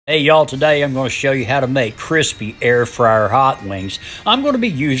Hey y'all, today I'm going to show you how to make crispy air fryer hot wings. I'm going to be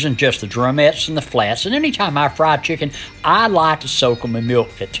using just the drumettes and the flats, and anytime I fry chicken, I like to soak them in milk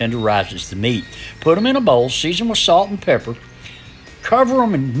that tenderizes the meat. Put them in a bowl, season with salt and pepper, cover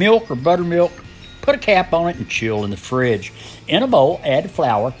them in milk or buttermilk, put a cap on it and chill in the fridge. In a bowl, add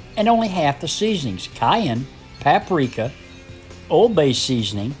flour and only half the seasonings: cayenne, paprika, Old Bay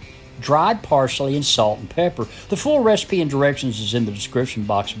seasoning, dried parsley, and salt and pepper. The full recipe and directions is in the description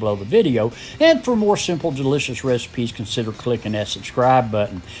box below the video, and for more simple, delicious recipes, consider clicking that subscribe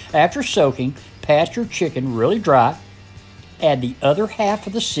button. After soaking, pat your chicken really dry, add the other half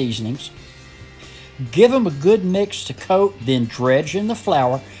of the seasonings, give them a good mix to coat, then dredge in the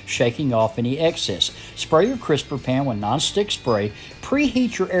flour, shaking off any excess. Spray your crisper pan with nonstick spray.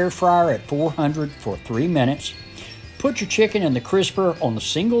 Preheat your air fryer at 400 for 3 minutes. Put your chicken in the crisper on the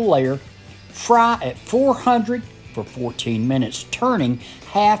single layer. Fry at 400 for 14 minutes, turning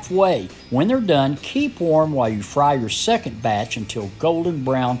halfway. When they're done, keep warm while you fry your second batch until golden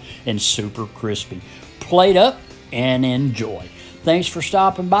brown and super crispy. Plate up and enjoy. Thanks for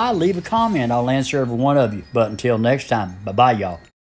stopping by. Leave a comment. I'll answer every one of you. But until next time, bye-bye, y'all.